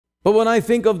But when I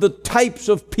think of the types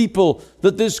of people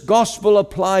that this gospel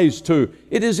applies to,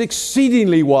 it is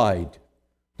exceedingly wide.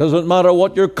 Doesn't matter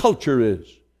what your culture is.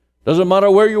 Doesn't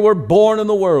matter where you were born in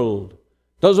the world.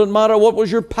 Doesn't matter what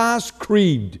was your past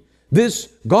creed.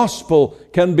 This gospel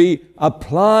can be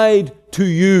applied to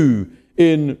you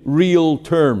in real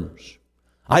terms.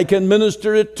 I can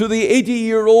minister it to the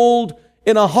 80-year-old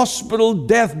in a hospital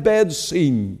deathbed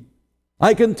scene.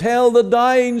 I can tell the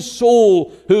dying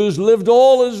soul who's lived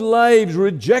all his lives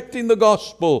rejecting the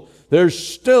gospel, there's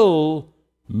still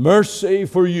mercy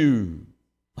for you.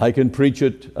 I can preach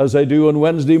it as I do on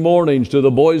Wednesday mornings to the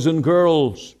boys and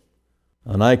girls,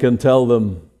 and I can tell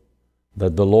them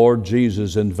that the Lord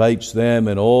Jesus invites them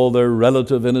in all their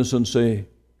relative innocency,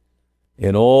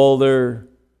 in all their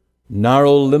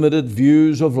narrow, limited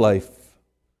views of life.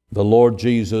 The Lord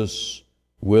Jesus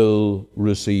will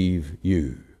receive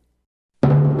you.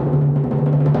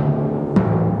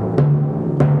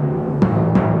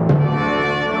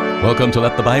 Welcome to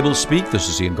Let the Bible Speak. This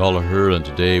is Ian Gollaher, and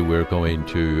today we're going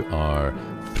to our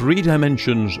 3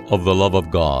 dimensions of the love of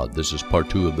God. This is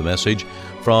part 2 of the message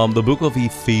from the book of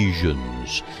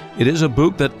Ephesians. It is a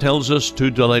book that tells us to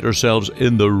delight ourselves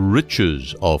in the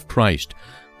riches of Christ.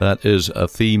 That is a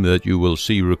theme that you will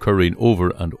see recurring over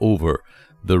and over,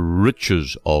 the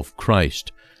riches of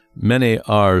Christ. Many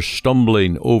are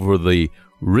stumbling over the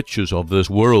riches of this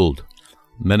world.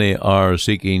 Many are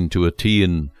seeking to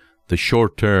attain the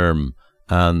short term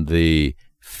and the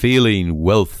failing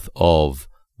wealth of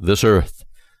this earth.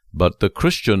 But the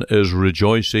Christian is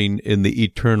rejoicing in the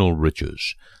eternal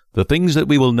riches, the things that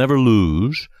we will never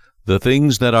lose, the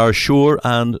things that are sure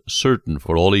and certain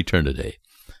for all eternity.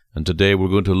 And today we're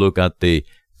going to look at the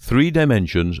 3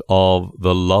 dimensions of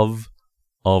the love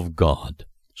of God.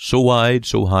 So wide,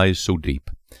 so high, so deep.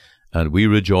 And we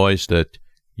rejoice that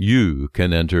you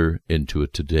can enter into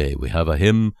it today. We have a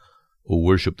hymn, O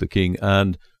Worship the King,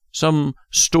 and some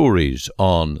stories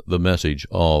on the message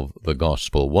of the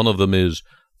gospel. One of them is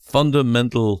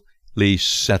fundamentally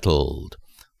settled.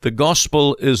 The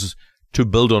gospel is to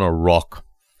build on a rock.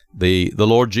 The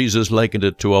Lord Jesus likened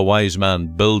it to a wise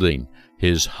man building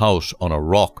his house on a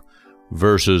rock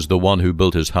versus the one who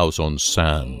built his house on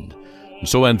sand. And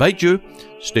so I invite you,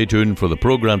 stay tuned for the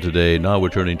program today. Now we're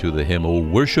turning to the hymn, O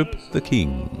Worship the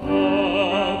King.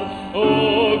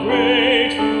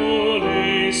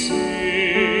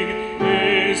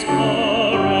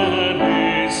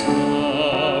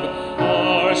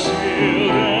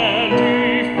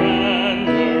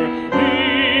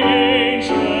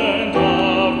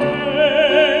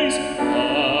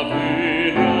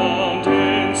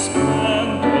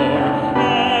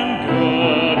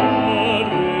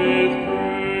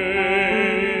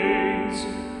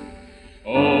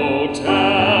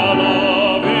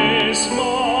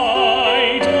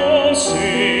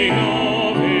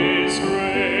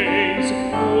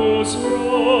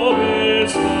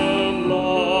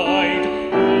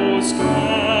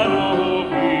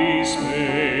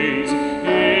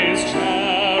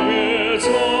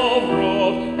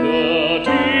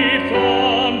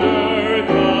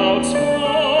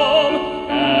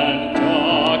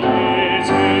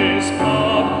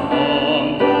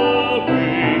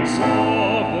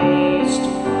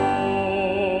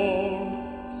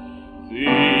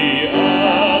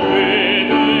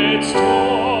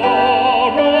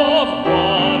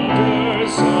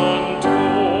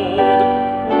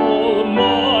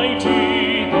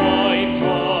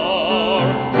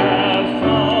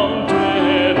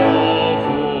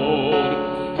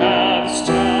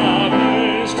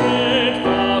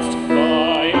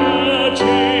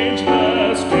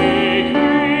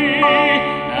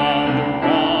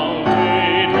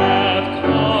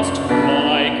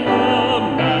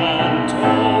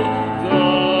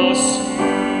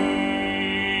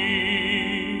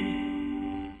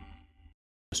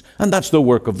 And that's the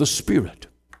work of the Spirit.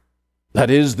 That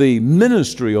is the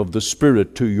ministry of the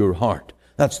Spirit to your heart.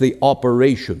 That's the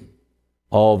operation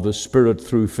of the Spirit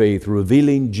through faith,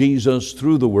 revealing Jesus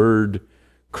through the Word,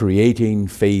 creating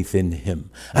faith in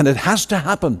Him. And it has to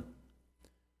happen.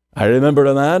 I remember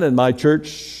a man in my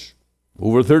church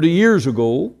over 30 years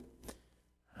ago.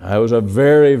 I was a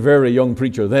very, very young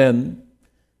preacher then,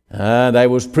 and I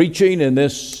was preaching in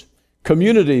this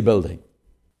community building.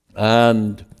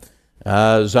 And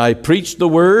as I preached the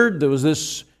Word, there was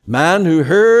this man who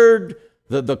heard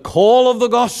the call of the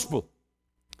gospel.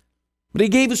 But he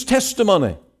gave his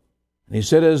testimony. And he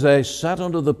said, as I sat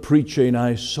under the preaching,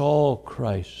 I saw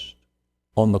Christ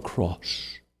on the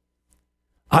cross.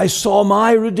 I saw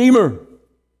my Redeemer.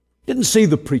 Didn't see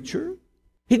the preacher.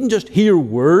 He didn't just hear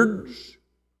words.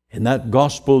 In that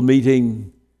gospel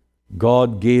meeting,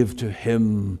 God gave to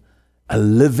him a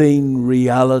living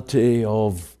reality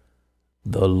of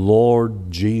the Lord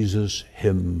Jesus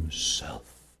Himself.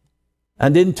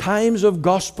 And in times of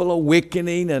gospel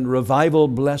awakening and revival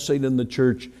blessing in the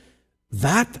church,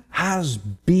 that has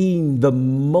been the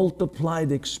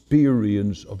multiplied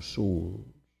experience of souls.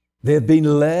 They have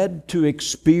been led to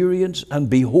experience and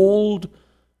behold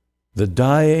the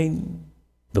dying,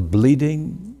 the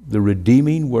bleeding, the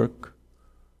redeeming work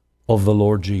of the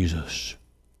Lord Jesus.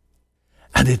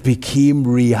 And it became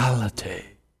reality,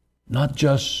 not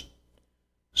just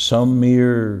some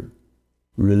mere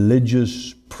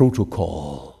religious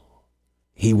protocol.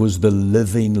 He was the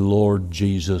living Lord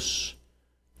Jesus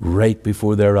right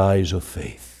before their eyes of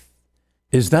faith.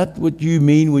 Is that what you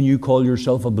mean when you call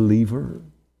yourself a believer?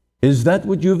 Is that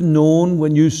what you've known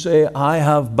when you say, I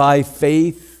have by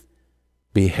faith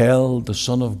beheld the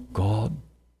Son of God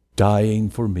dying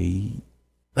for me?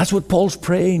 That's what Paul's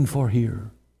praying for here.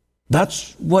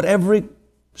 That's what every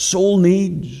soul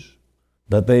needs,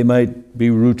 that they might be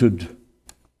rooted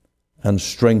and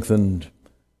strengthened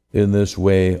in this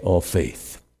way of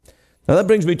faith. Now that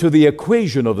brings me to the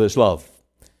equation of this love.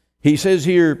 He says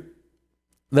here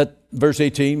that, verse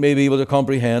 18, may be able to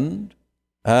comprehend,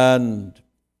 and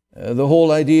the whole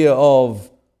idea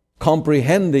of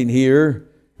comprehending here,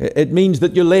 it means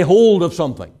that you lay hold of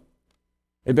something.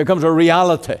 It becomes a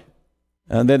reality.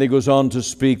 And then he goes on to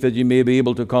speak that you may be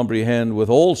able to comprehend with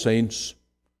all saints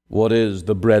what is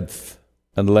the breadth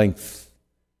and length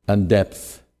and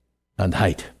depth and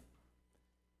height.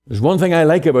 There's one thing I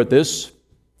like about this,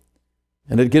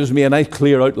 and it gives me a nice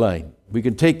clear outline. We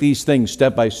can take these things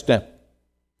step by step.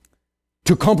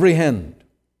 To comprehend.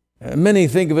 Many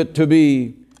think of it to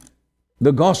be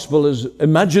the gospel is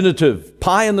imaginative,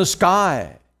 pie in the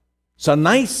sky. It's a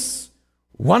nice,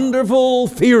 wonderful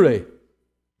theory,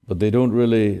 but they don't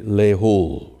really lay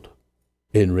hold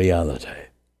in reality.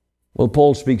 Well,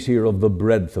 Paul speaks here of the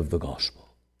breadth of the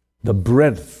gospel, the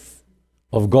breadth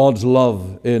of God's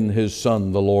love in His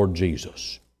Son, the Lord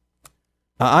Jesus.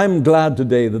 I'm glad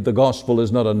today that the gospel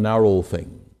is not a narrow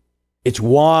thing. It's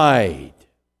wide.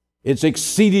 It's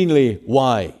exceedingly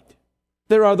wide.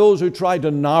 There are those who try to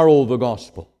narrow the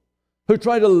gospel, who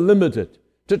try to limit it,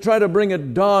 to try to bring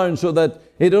it down so that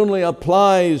it only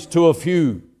applies to a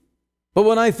few. But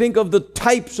when I think of the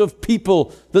types of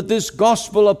people that this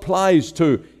gospel applies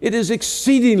to, it is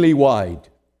exceedingly wide.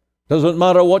 Doesn't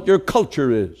matter what your culture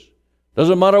is.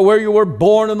 Doesn't matter where you were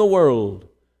born in the world.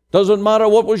 Doesn't matter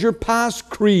what was your past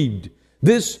creed.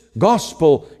 This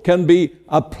gospel can be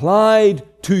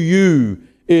applied to you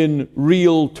in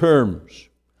real terms.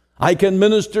 I can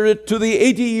minister it to the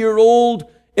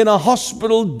 80-year-old in a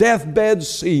hospital deathbed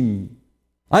scene.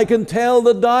 I can tell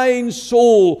the dying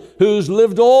soul who's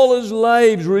lived all his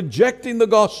lives rejecting the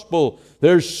gospel,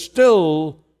 there's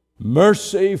still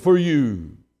mercy for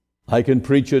you. I can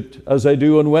preach it as I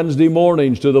do on Wednesday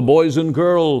mornings to the boys and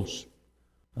girls,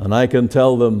 and I can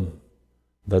tell them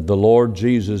that the Lord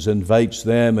Jesus invites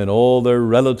them in all their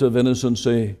relative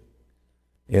innocency,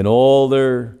 in all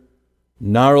their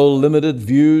narrow, limited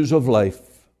views of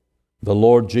life. The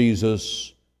Lord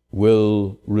Jesus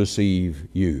will receive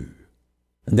you.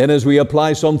 And then as we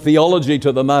apply some theology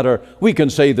to the matter, we can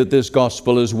say that this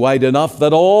gospel is wide enough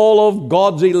that all of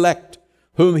God's elect,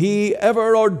 whom He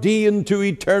ever ordained to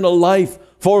eternal life,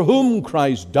 for whom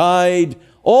Christ died,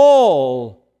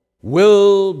 all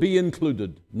will be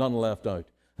included, none left out.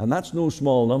 And that's no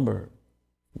small number.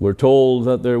 We're told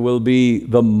that there will be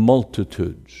the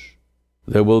multitudes.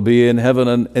 There will be in heaven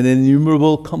an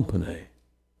innumerable company,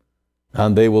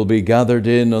 and they will be gathered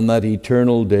in on that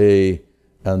eternal day,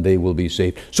 and they will be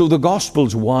saved. So the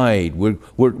gospel's wide.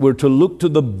 We're to look to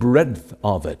the breadth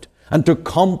of it and to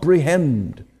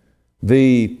comprehend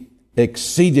the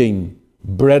exceeding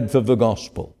breadth of the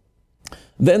gospel.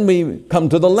 Then we come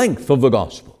to the length of the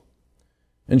gospel.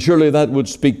 And surely that would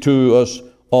speak to us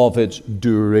of its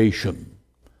duration.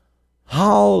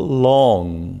 How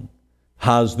long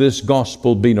has this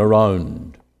gospel been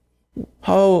around?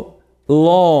 How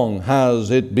long has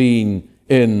it been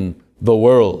in the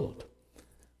world?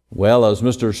 Well, as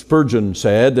Mr. Spurgeon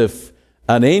said, if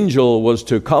an angel was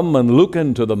to come and look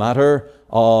into the matter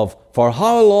of for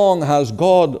how long has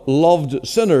God loved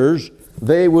sinners,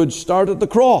 they would start at the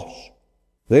cross.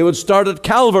 They would start at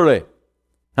Calvary.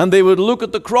 And they would look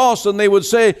at the cross and they would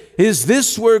say, is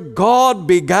this where God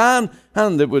began?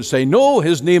 And they would say, no,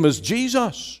 His name is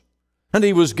Jesus. And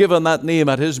He was given that name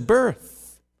at His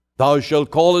birth. Thou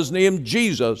shalt call His name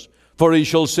Jesus, for He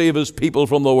shall save His people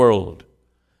from the world.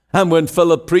 And when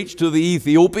Philip preached to the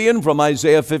Ethiopian from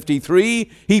Isaiah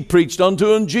 53, he preached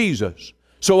unto him Jesus.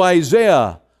 So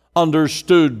Isaiah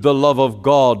understood the love of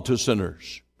God to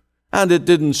sinners. And it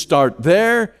didn't start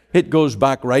there. It goes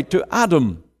back right to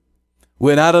Adam.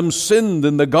 When Adam sinned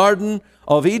in the Garden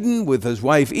of Eden with his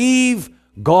wife Eve,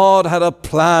 God had a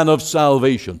plan of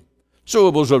salvation. So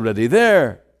it was already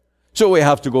there. So we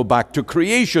have to go back to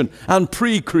creation and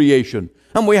pre-creation.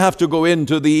 And we have to go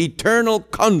into the eternal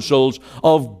counsels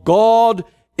of God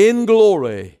in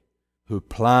glory, who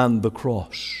planned the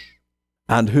cross,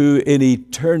 and who in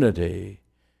eternity,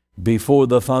 before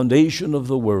the foundation of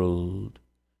the world,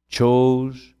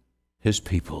 chose his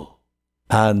people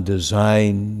and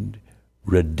designed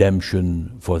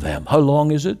redemption for them. How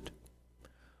long is it?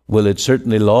 Well, it's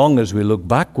certainly long as we look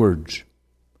backwards,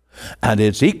 and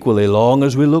it's equally long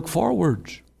as we look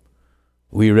forwards.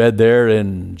 We read there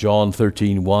in John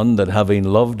 13:1 that having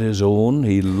loved his own,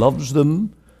 he loves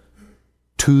them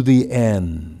to the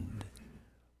end.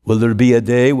 Will there be a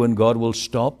day when God will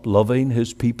stop loving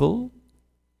his people?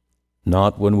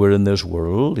 Not when we're in this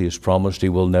world. He has promised he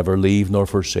will never leave nor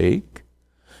forsake.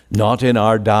 Not in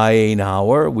our dying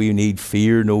hour. We need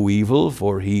fear no evil,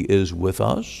 for he is with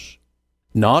us.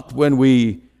 Not when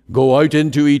we go out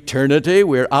into eternity,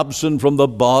 we're absent from the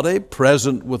body,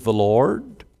 present with the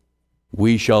Lord.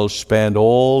 We shall spend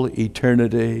all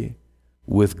eternity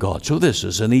with God. So this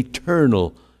is an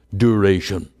eternal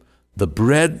duration. The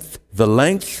breadth, the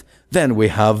length, then we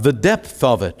have the depth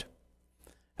of it.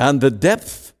 And the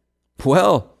depth,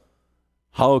 well,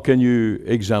 how can you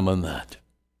examine that?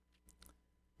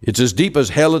 It's as deep as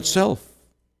hell itself.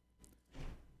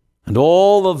 And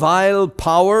all the vile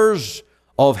powers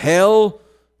of hell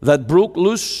that broke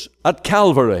loose at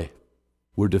Calvary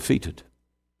were defeated,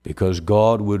 because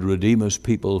God would redeem his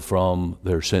people from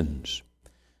their sins.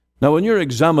 Now, when you're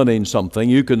examining something,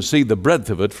 you can see the breadth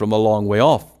of it from a long way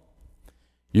off.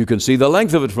 You can see the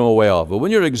length of it from a way off. But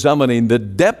when you're examining the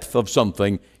depth of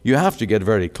something, you have to get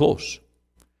very close.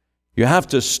 You have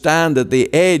to stand at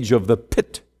the edge of the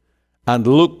pit and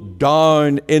look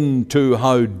down into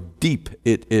how deep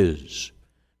it is.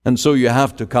 And so you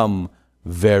have to come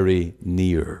very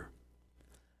near.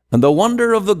 And the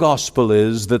wonder of the gospel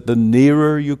is that the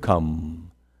nearer you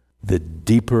come, the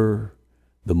deeper,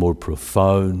 the more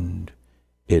profound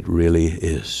it really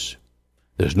is.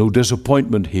 There's no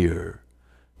disappointment here.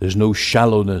 There's no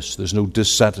shallowness. There's no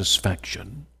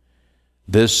dissatisfaction.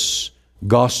 This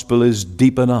gospel is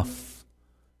deep enough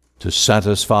to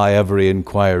satisfy every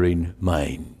inquiring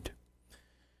mind.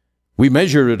 We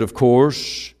measure it, of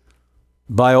course,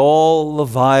 by all the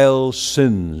vile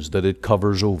sins that it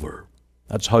covers over.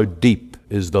 That's how deep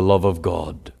is the love of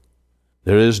God.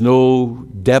 There is no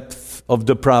depth of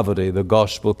depravity the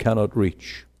gospel cannot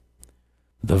reach.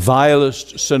 The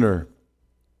vilest sinner,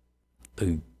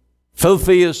 the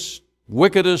filthiest,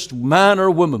 wickedest man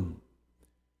or woman,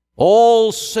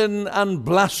 all sin and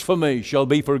blasphemy shall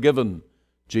be forgiven,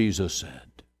 Jesus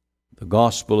said. The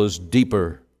gospel is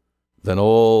deeper than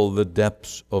all the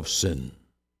depths of sin.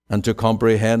 And to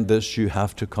comprehend this, you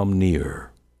have to come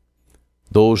near.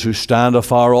 Those who stand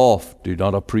afar off do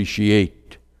not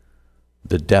appreciate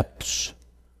the depths,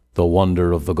 the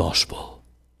wonder of the gospel.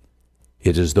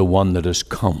 It is the one that has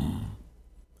come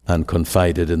and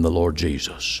confided in the Lord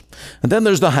Jesus. And then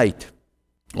there's the height.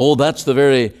 Oh, that's the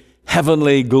very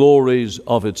heavenly glories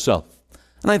of itself.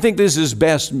 And I think this is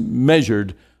best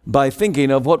measured by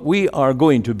thinking of what we are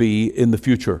going to be in the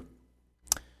future.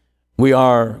 We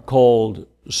are called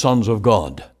sons of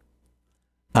God,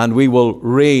 and we will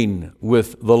reign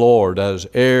with the Lord as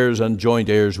heirs and joint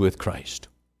heirs with Christ.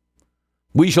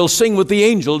 We shall sing with the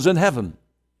angels in heaven.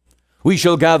 We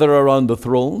shall gather around the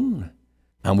throne,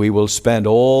 and we will spend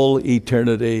all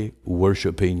eternity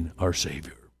worshiping our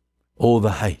Savior. Oh,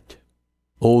 the height.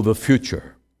 Oh, the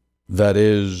future that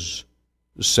is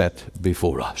set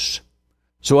before us.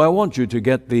 So I want you to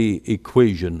get the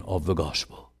equation of the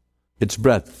gospel. Its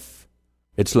breadth,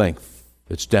 its length,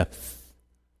 its depth,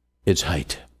 its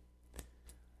height.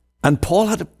 And Paul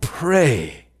had to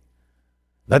pray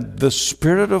that the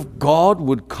Spirit of God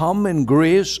would come in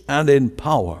grace and in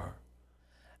power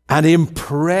and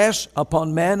impress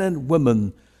upon men and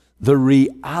women the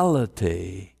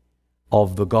reality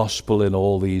of the gospel in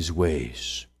all these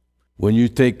ways. When you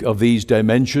think of these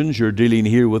dimensions, you're dealing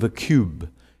here with a cube.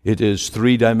 It is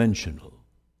three-dimensional.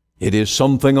 It is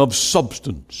something of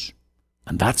substance.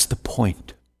 And that's the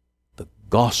point. The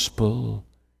gospel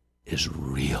is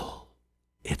real.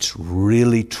 It's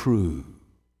really true.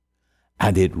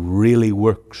 And it really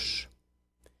works.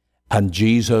 And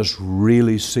Jesus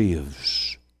really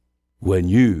saves when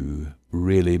you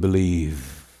really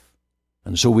believe.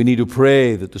 And so we need to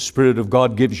pray that the Spirit of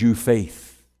God gives you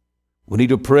faith. We need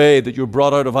to pray that you're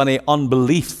brought out of any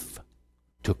unbelief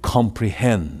to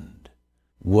comprehend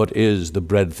what is the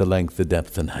breadth, the length, the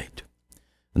depth, and height.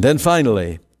 And then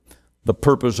finally, the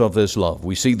purpose of this love.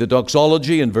 We see the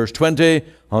doxology in verse 20,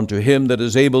 unto him that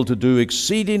is able to do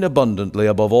exceeding abundantly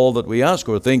above all that we ask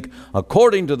or think,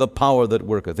 according to the power that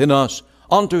worketh in us,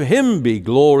 unto him be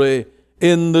glory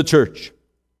in the church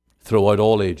throughout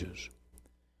all ages.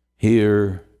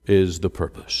 Here is the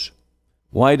purpose.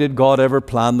 Why did God ever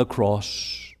plan the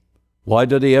cross? Why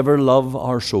did he ever love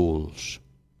our souls?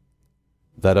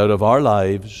 That out of our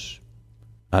lives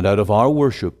and out of our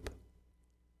worship,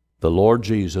 the Lord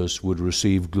Jesus would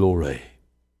receive glory.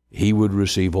 He would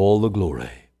receive all the glory.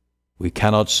 We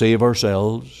cannot save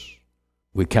ourselves.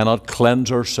 We cannot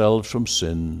cleanse ourselves from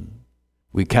sin.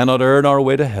 We cannot earn our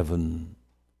way to heaven.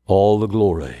 All the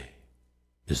glory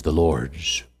is the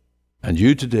Lord's. And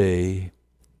you today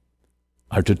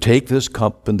are to take this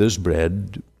cup and this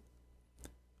bread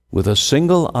with a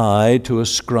single eye to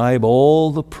ascribe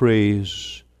all the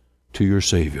praise to your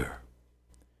Savior.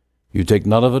 You take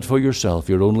none of it for yourself.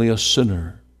 You're only a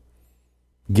sinner,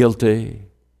 guilty,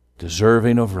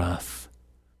 deserving of wrath,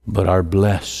 but are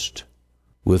blessed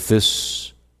with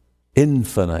this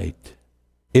infinite,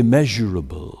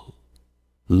 immeasurable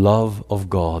love of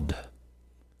God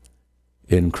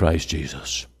in Christ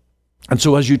Jesus. And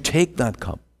so as you take that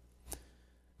cup,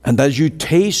 and as you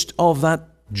taste of that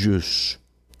juice,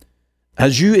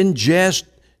 as you ingest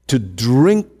to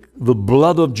drink the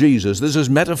blood of Jesus, this is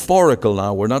metaphorical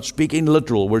now. We're not speaking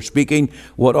literal. We're speaking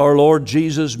what our Lord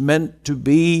Jesus meant to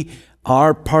be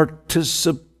our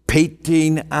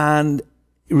participating and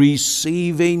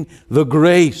receiving the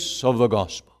grace of the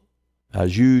gospel.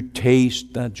 As you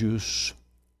taste that juice,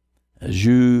 as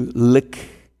you lick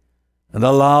and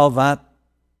allow that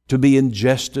to be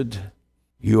ingested,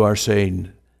 you are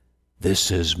saying,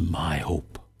 this is my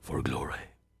hope for glory.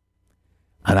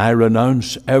 And I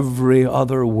renounce every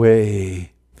other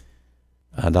way,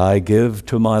 and I give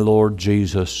to my Lord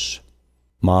Jesus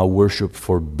my worship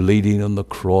for bleeding on the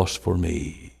cross for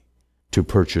me to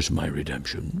purchase my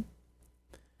redemption.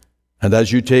 And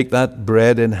as you take that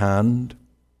bread in hand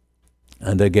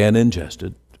and again ingest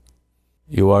it,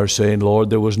 you are saying,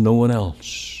 Lord, there was no one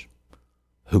else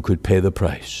who could pay the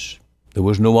price. There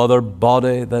was no other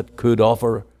body that could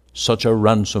offer such a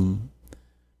ransom.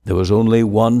 There was only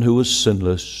one who was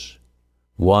sinless,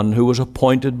 one who was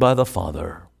appointed by the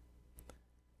Father.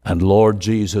 And Lord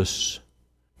Jesus,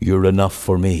 you're enough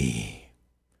for me.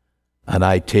 And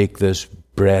I take this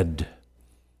bread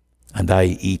and I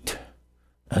eat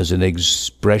as an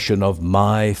expression of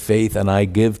my faith, and I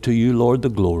give to you, Lord, the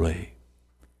glory.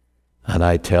 And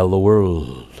I tell the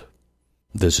world,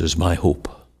 this is my hope.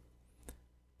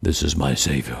 This is my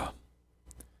Savior.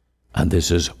 And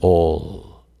this is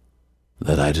all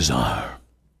that I desire.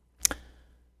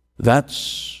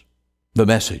 That's the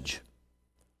message.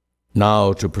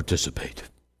 Now to participate.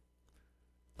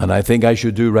 And I think I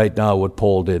should do right now what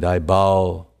Paul did. I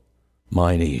bow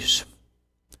my knees.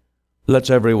 Let's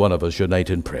every one of us unite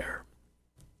in prayer.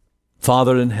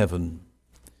 Father in heaven,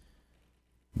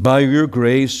 by your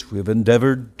grace we have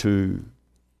endeavored to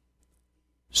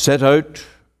set out,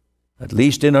 at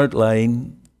least in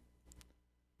outline,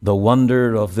 the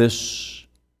wonder of this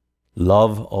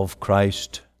love of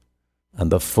Christ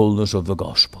and the fullness of the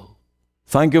gospel.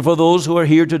 Thank you for those who are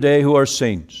here today who are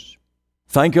saints.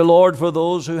 Thank you, Lord, for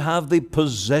those who have the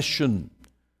possession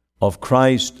of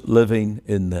Christ living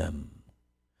in them.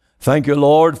 Thank you,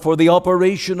 Lord, for the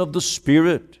operation of the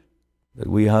Spirit, that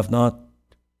we have not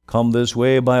come this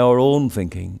way by our own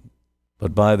thinking,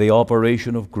 but by the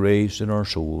operation of grace in our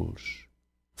souls.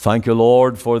 Thank you,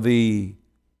 Lord, for the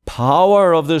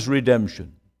power of this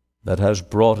redemption that has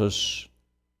brought us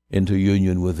into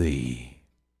union with Thee.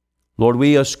 Lord,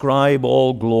 we ascribe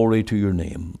all glory to your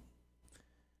name.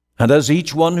 And as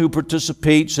each one who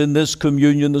participates in this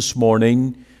communion this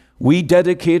morning, we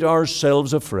dedicate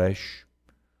ourselves afresh.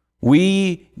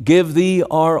 We give Thee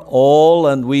our all,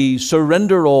 and we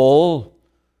surrender all,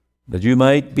 that you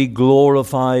might be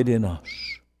glorified in us.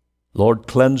 Lord,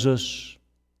 cleanse us,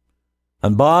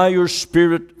 and by your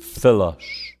Spirit fill us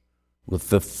with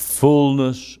the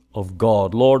fullness of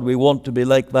God. Lord, we want to be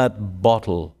like that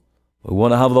bottle. We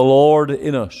want to have the Lord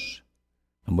in us,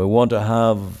 and we want to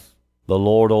have the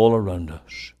Lord all around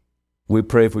us. We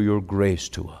pray for your grace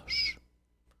to us.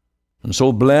 And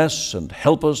so bless and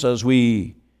help us as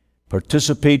we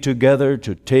participate together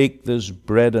to take this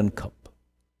bread and cup,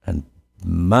 and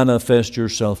manifest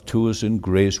yourself to us in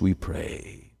grace, we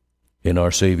pray. In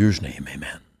our Savior's name,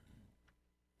 amen.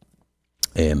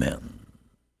 Amen.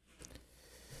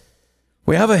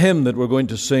 We have a hymn that we're going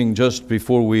to sing just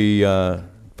before we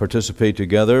participate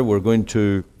together. We're going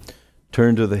to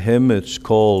turn to the hymn. It's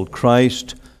called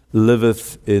Christ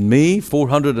Liveth in Me,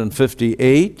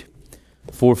 458,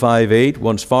 458.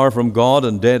 Once far from God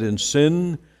and dead in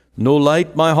sin, no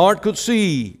light my heart could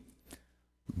see,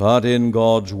 but in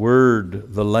God's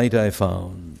word the light I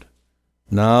found.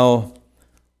 Now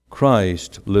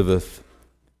Christ liveth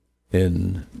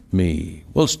in me.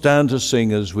 We'll stand to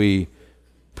sing as we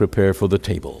prepare for the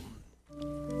table.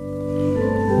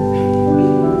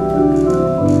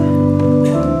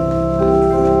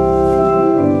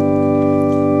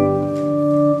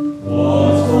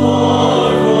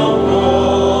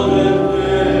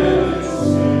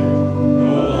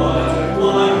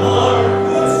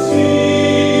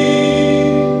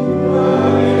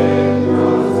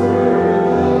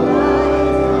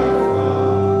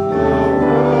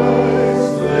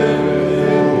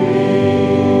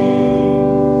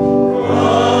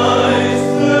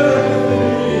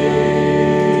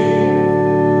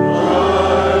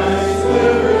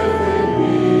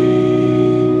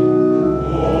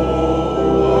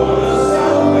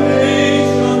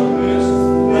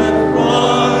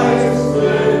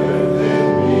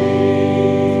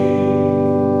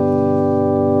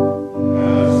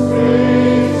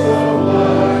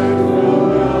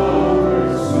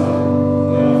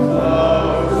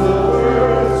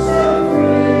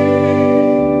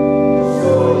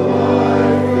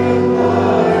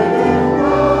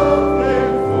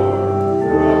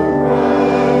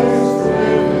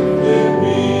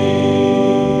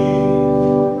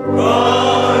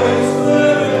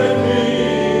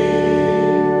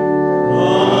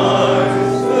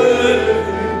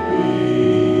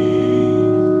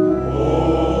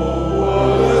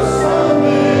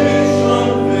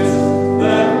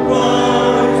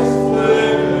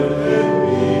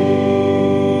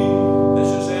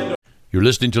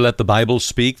 Listening to Let the Bible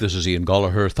Speak. This is Ian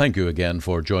Gollaher. Thank you again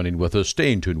for joining with us,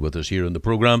 staying tuned with us here in the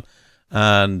program,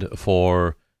 and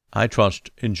for, I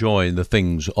trust, enjoying the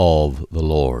things of the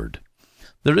Lord.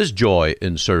 There is joy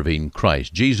in serving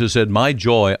Christ. Jesus said, "My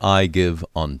joy I give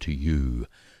unto you."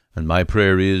 And my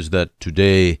prayer is that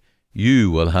today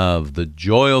you will have the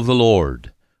joy of the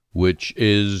Lord, which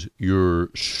is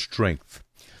your strength.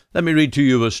 Let me read to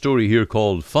you a story here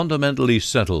called Fundamentally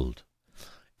Settled.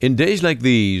 In days like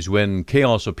these, when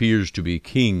chaos appears to be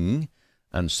king,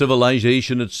 and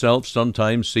civilization itself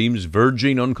sometimes seems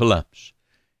verging on collapse,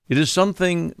 it is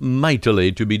something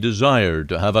mightily to be desired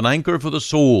to have an anchor for the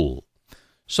soul,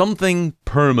 something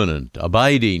permanent,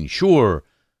 abiding, sure,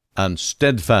 and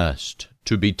steadfast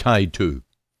to be tied to.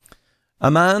 A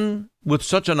man with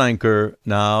such an anchor,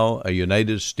 now a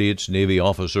United States Navy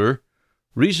officer,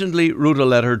 recently wrote a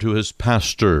letter to his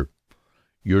pastor.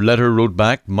 Your letter wrote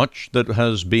back much that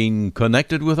has been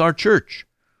connected with our church.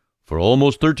 For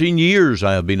almost 13 years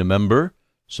I have been a member,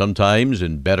 sometimes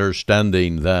in better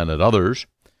standing than at others.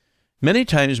 Many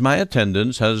times my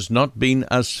attendance has not been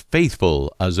as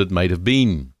faithful as it might have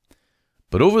been.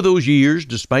 But over those years,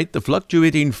 despite the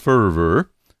fluctuating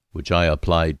fervor which I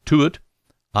applied to it,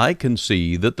 I can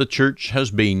see that the church has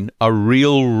been a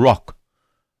real rock,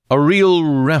 a real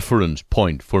reference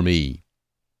point for me.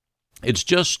 It's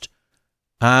just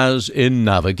as in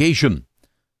navigation.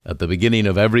 At the beginning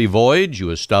of every voyage,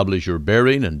 you establish your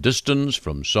bearing and distance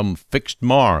from some fixed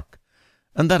mark,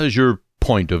 and that is your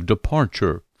point of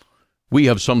departure. We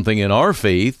have something in our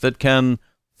faith that can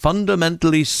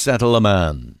fundamentally settle a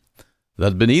man,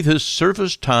 that beneath his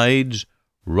surface tides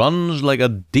runs like a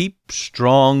deep,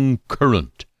 strong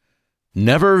current,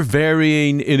 never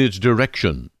varying in its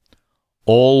direction,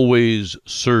 always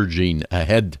surging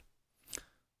ahead.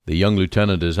 The young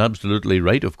lieutenant is absolutely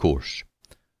right, of course.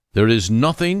 There is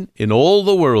nothing in all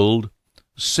the world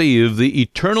save the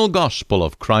eternal gospel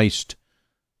of Christ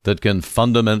that can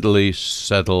fundamentally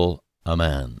settle a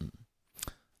man.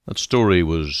 That story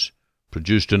was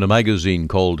produced in a magazine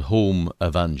called Home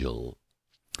Evangel.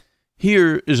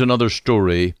 Here is another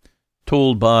story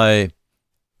told by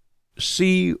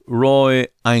C. Roy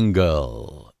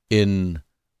Angell in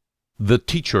The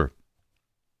Teacher.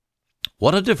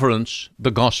 What a difference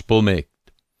the gospel makes.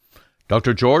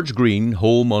 Dr. George Green,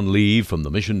 home on leave from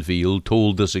the mission field,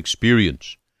 told this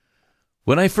experience.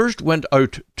 When I first went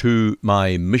out to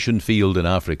my mission field in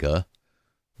Africa,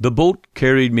 the boat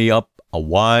carried me up a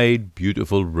wide,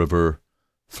 beautiful river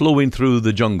flowing through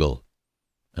the jungle,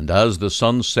 and as the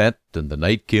sun set and the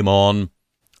night came on,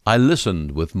 I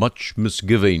listened with much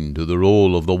misgiving to the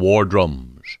roll of the war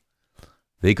drums.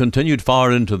 They continued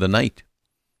far into the night.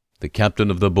 The captain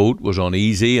of the boat was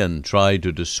uneasy and tried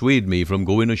to dissuade me from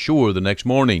going ashore the next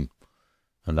morning,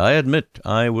 and I admit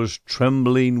I was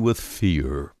trembling with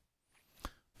fear.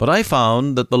 But I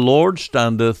found that the Lord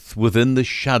standeth within the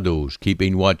shadows,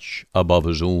 keeping watch above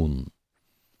his own.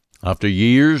 After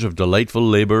years of delightful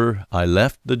labour, I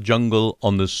left the jungle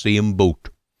on the same boat.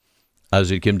 As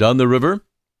it came down the river,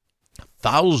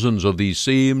 thousands of these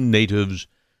same natives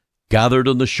gathered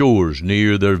on the shores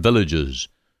near their villages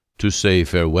to say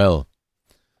farewell.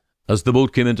 As the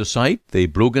boat came into sight, they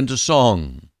broke into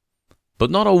song,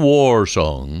 but not a war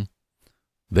song.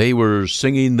 They were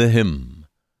singing the hymn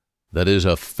that is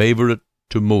a favourite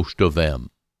to most of them.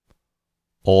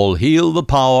 All hail the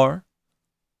power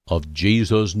of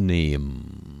Jesus'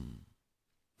 name.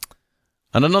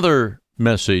 And another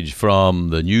message from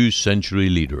the New Century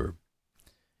Leader.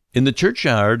 In the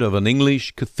churchyard of an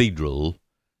English cathedral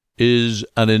is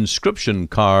an inscription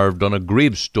carved on a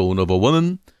gravestone of a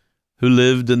woman who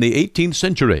lived in the 18th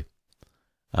century.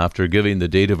 After giving the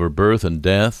date of her birth and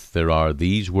death, there are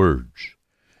these words: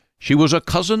 "She was a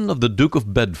cousin of the Duke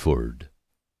of Bedford."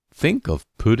 Think of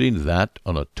putting that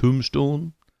on a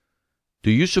tombstone. Do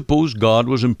you suppose God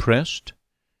was impressed?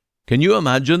 Can you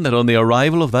imagine that on the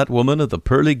arrival of that woman at the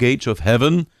pearly gates of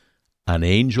heaven, an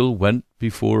angel went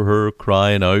before her,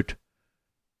 crying out,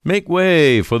 "Make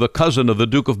way for the cousin of the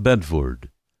Duke of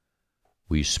Bedford"?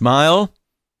 We smile,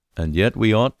 and yet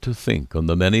we ought to think on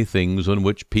the many things on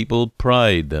which people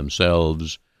pride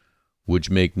themselves,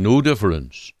 which make no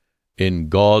difference in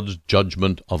God's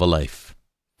judgment of a life.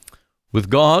 With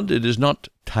God, it is not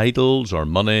titles or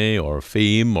money or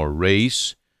fame or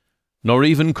race, nor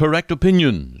even correct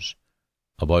opinions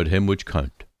about him which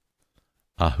count.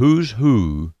 A who's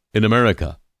who in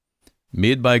America,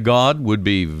 made by God, would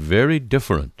be very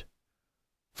different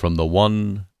from the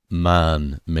one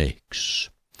man makes.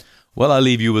 Well, I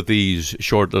leave you with these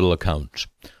short little accounts.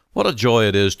 What a joy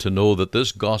it is to know that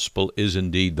this gospel is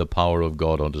indeed the power of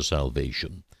God unto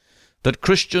salvation. That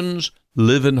Christians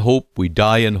live in hope, we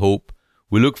die in hope.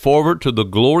 We look forward to the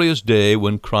glorious day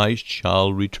when Christ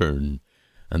shall return.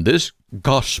 And this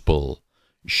gospel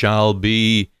shall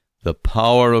be the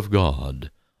power of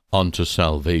God unto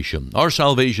salvation. Our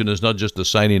salvation is not just the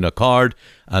signing a card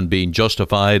and being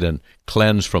justified and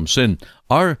cleansed from sin.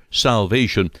 Our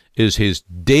salvation is his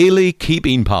daily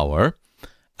keeping power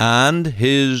and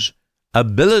his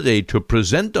ability to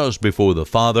present us before the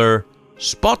Father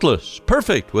spotless,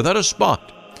 perfect, without a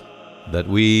spot, that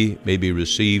we may be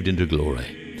received into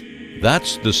glory.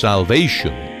 That's the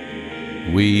salvation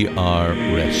we are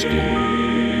resting.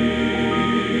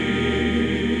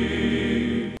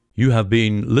 You have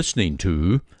been listening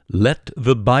to Let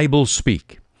the Bible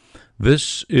Speak.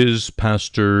 This is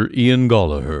Pastor Ian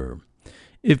Gollaher.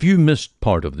 If you missed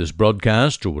part of this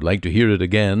broadcast or would like to hear it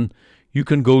again, you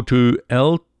can go to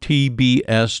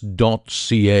ltbs.ca.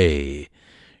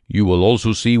 You will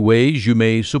also see ways you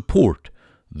may support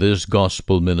this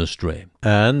gospel ministry.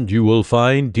 And you will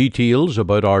find details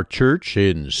about our church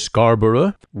in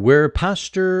Scarborough, where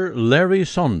Pastor Larry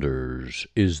Saunders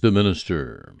is the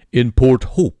minister. In Port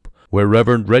Hope, where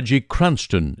Reverend Reggie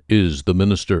Cranston is the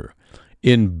minister.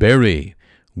 In Barrie,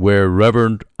 where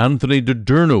Reverend Anthony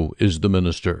DiDurno is the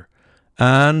minister.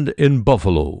 And in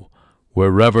Buffalo,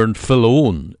 where Reverend Phil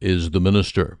Owen is the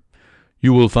minister.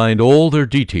 You will find all their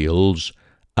details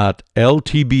at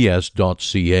ltbs.ca.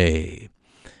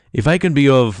 If I can be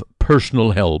of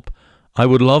personal help, I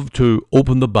would love to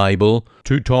open the Bible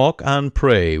to talk and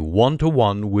pray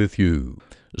one-to-one with you,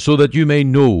 so that you may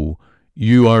know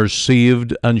you are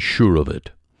saved and sure of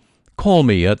it. Call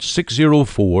me at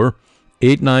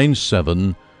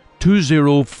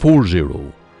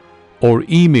 604-897-2040 or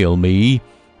email me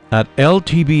at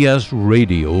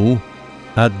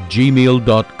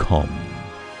ltbsradio@gmail.com.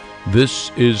 This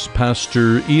is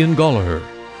Pastor Ian Gollaher.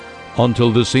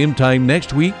 Until the same time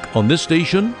next week on this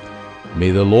station, may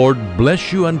the Lord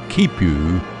bless you and keep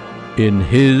you in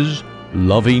his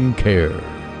loving care.